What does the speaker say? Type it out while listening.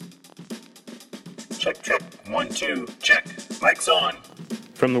Check, check. 1, 2, check. Mic's on.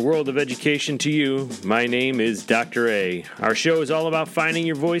 From the world of education to you, my name is Dr. A. Our show is all about finding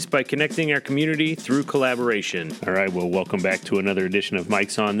your voice by connecting our community through collaboration. All right, well, welcome back to another edition of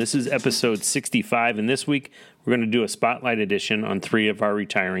Mic's On. This is episode 65, and this week we're going to do a spotlight edition on 3 of our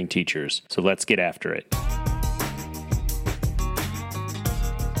retiring teachers. So let's get after it.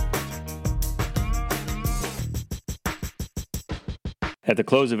 At the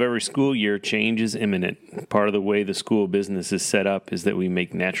close of every school year, change is imminent. Part of the way the school business is set up is that we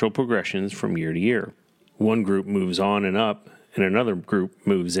make natural progressions from year to year. One group moves on and up, and another group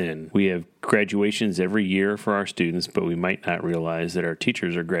moves in. We have graduations every year for our students, but we might not realize that our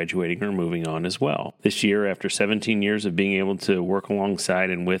teachers are graduating or moving on as well. This year, after 17 years of being able to work alongside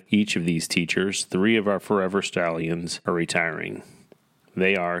and with each of these teachers, 3 of our forever stallions are retiring.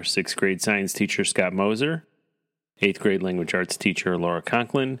 They are 6th grade science teacher Scott Moser, 8th grade language arts teacher Laura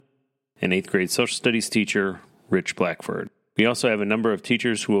Conklin, and 8th grade social studies teacher Rich Blackford. We also have a number of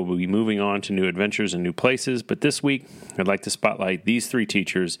teachers who will be moving on to new adventures and new places, but this week I'd like to spotlight these 3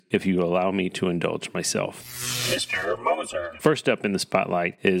 teachers if you allow me to indulge myself. Mr. Moser. First up in the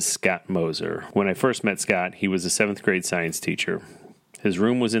spotlight is Scott Moser. When I first met Scott, he was a 7th grade science teacher. His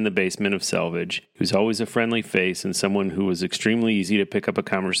room was in the basement of Selvage. He was always a friendly face and someone who was extremely easy to pick up a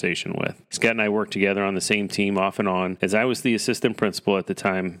conversation with. Scott and I worked together on the same team off and on, as I was the assistant principal at the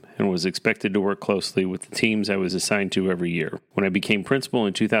time and was expected to work closely with the teams I was assigned to every year. When I became principal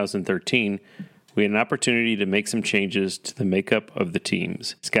in 2013, we had an opportunity to make some changes to the makeup of the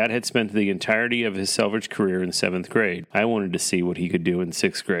teams. Scott had spent the entirety of his Selvage career in 7th grade. I wanted to see what he could do in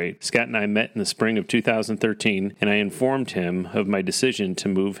 6th grade. Scott and I met in the spring of 2013, and I informed him of my decision to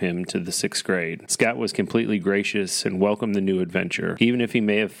move him to the 6th grade. Scott was completely gracious and welcomed the new adventure. Even if he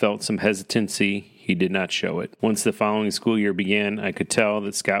may have felt some hesitancy, he did not show it. Once the following school year began, I could tell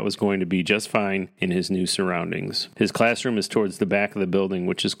that Scott was going to be just fine in his new surroundings. His classroom is towards the back of the building,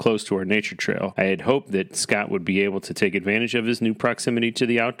 which is close to our nature trail. I had hoped that Scott would be able to take advantage of his new proximity to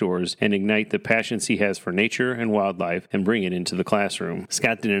the outdoors and ignite the passions he has for nature and wildlife and bring it into the classroom.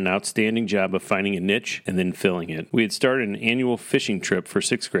 Scott did an outstanding job of finding a niche and then filling it. We had started an annual fishing trip for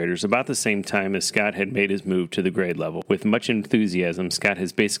 6th graders about the same time as Scott had made his move to the grade level. With much enthusiasm, Scott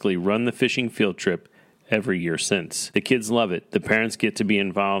has basically run the fishing field trip every year since. The kids love it, the parents get to be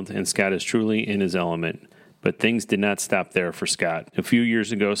involved, and Scott is truly in his element. But things did not stop there for Scott. A few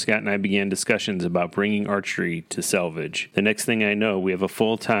years ago, Scott and I began discussions about bringing archery to Selvage. The next thing I know, we have a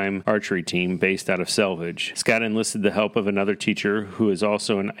full-time archery team based out of Selvage. Scott enlisted the help of another teacher who is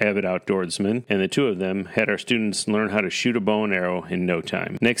also an avid outdoorsman, and the 2 of them had our students learn how to shoot a bow and arrow in no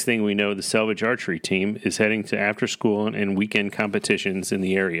time. Next thing we know, the Selvage archery team is heading to after-school and weekend competitions in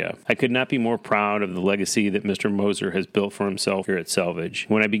the area. I could not be more proud of the legacy that Mr. Moser has built for himself here at Selvage.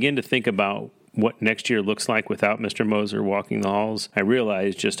 When I begin to think about what next year looks like without Mr. Moser walking the halls, I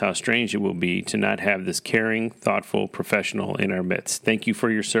realize just how strange it will be to not have this caring, thoughtful professional in our midst. Thank you for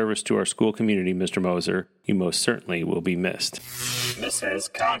your service to our school community, Mr. Moser. You most certainly will be missed.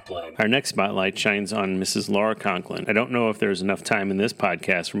 Mrs. Conklin. Our next spotlight shines on Mrs. Laura Conklin. I don't know if there's enough time in this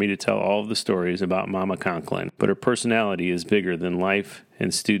podcast for me to tell all of the stories about Mama Conklin, but her personality is bigger than life,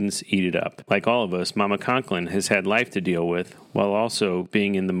 and students eat it up. Like all of us, Mama Conklin has had life to deal with, while also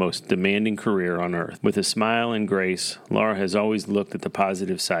being in the most demanding career on earth. With a smile and grace, Laura has always looked at the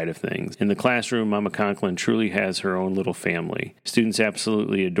positive side of things. In the classroom, Mama Conklin truly has her own little family. Students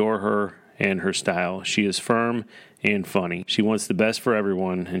absolutely adore her and her style. She is firm and funny. She wants the best for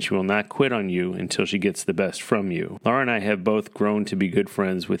everyone, and she will not quit on you until she gets the best from you. Laura and I have both grown to be good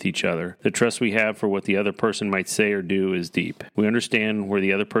friends with each other. The trust we have for what the other person might say or do is deep. We understand where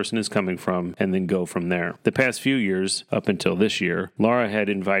the other person is coming from and then go from there. The past few years, up until this year, Laura had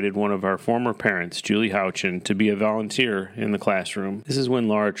invited one of our former parents, Julie Houchin, to be a volunteer in the classroom. This is when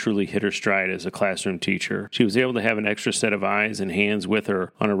Laura truly hit her stride as a classroom teacher. She was able to have an extra set of eyes and hands with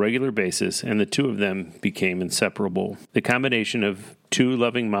her on a regular basis, and the 2 of them became inseparable. The combination of 2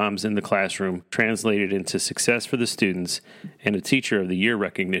 loving moms in the classroom translated into success for the students and a Teacher of the Year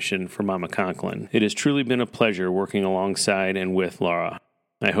recognition for Mama Conklin. It has truly been a pleasure working alongside and with Laura.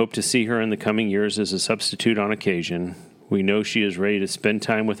 I hope to see her in the coming years as a substitute on occasion. We know she is ready to spend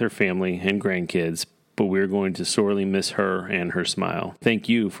time with her family and grandkids, but we're going to sorely miss her and her smile. Thank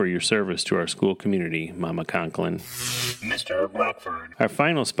you for your service to our school community, Mama Conklin. Mr. Blackford. Our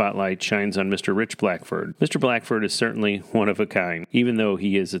final spotlight shines on Mr. Rich Blackford. Mr. Blackford is certainly one of a kind, even though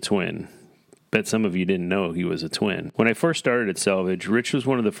he is a twin. Bet some of you didn't know he was a twin. When I first started at Selvage, Rich was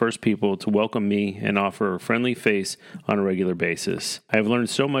one of the first people to welcome me and offer a friendly face on a regular basis. I have learned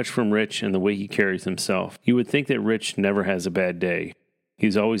so much from Rich and the way he carries himself. You would think that Rich never has a bad day.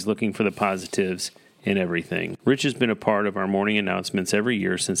 He's always looking for the positives in everything. Rich has been a part of our morning announcements every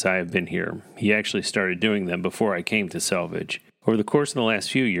year since I have been here. He actually started doing them before I came to Selvage. Over the course of the last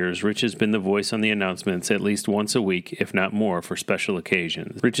few years, Rich has been the voice on the announcements at least once a week, if not more, for special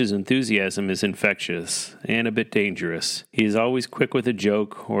occasions. Rich's enthusiasm is infectious and a bit dangerous. He is always quick with a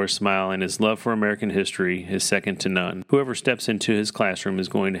joke or a smile, and his love for American history is second to none. Whoever steps into his classroom is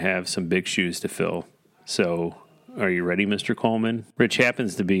going to have some big shoes to fill. So, are you ready, Mr. Coleman? Rich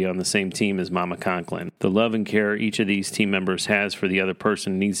happens to be on the same team as Mama Conklin. The love and care each of these team members has for the other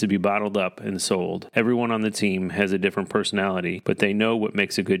person needs to be bottled up and sold. Everyone on the team has a different personality, but they know what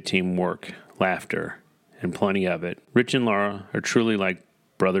makes a good team work. Laughter. And plenty of it. Rich and Laura are truly like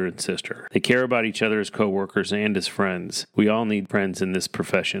brother and sister. They care about each other as co-workers and as friends. We all need friends in this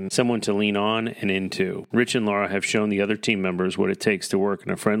profession, someone to lean on and into. Rich and Laura have shown the other team members what it takes to work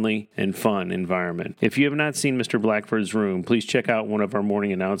in a friendly and fun environment. If you have not seen Mr. Blackford's room, please check out one of our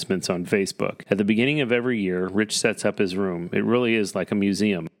morning announcements on Facebook. At the beginning of every year, Rich sets up his room. It really is like a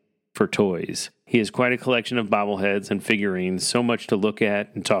museum for toys. He has quite a collection of bobbleheads and figurines, so much to look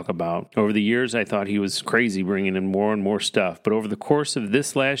at and talk about. Over the years, I thought he was crazy bringing in more and more stuff, but over the course of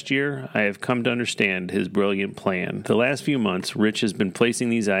this last year, I have come to understand his brilliant plan. The last few months, Rich has been placing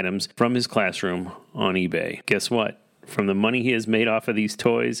these items from his classroom on eBay. Guess what? From the money he has made off of these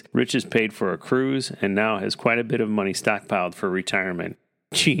toys, Rich has paid for a cruise and now has quite a bit of money stockpiled for retirement.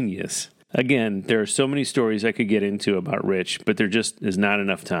 Genius. Again, there are so many stories I could get into about Rich, but there just is not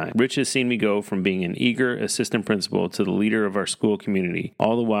enough time. Rich has seen me go from being an eager assistant principal to the leader of our school community,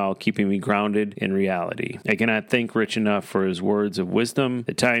 all the while keeping me grounded in reality. I cannot thank Rich enough for his words of wisdom,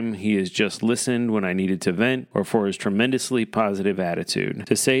 the time he has just listened when I needed to vent, or for his tremendously positive attitude.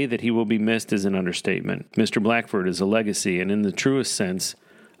 To say that he will be missed is an understatement. Mr. Blackford is a legacy, and in the truest sense,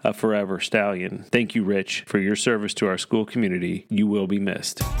 a forever stallion. Thank you, Rich, for your service to our school community. You will be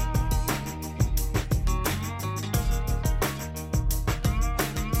missed.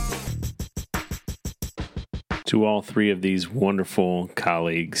 To all three of these wonderful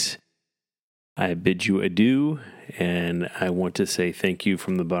colleagues, I bid you adieu, and I want to say thank you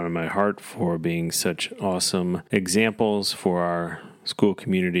from the bottom of my heart for being such awesome examples for our school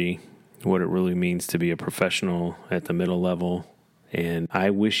community, what it really means to be a professional at the middle level. And I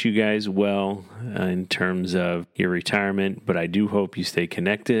wish you guys well in terms of your retirement, but I do hope you stay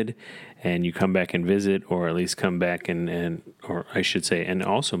connected and you come back and visit, or at least come back and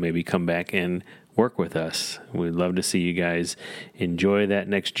also maybe come back and work with us. We'd love to see you guys enjoy that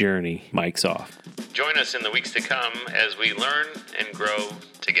next journey. Mike's off. Join us in the weeks to come as we learn and grow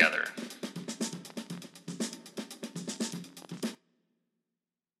together.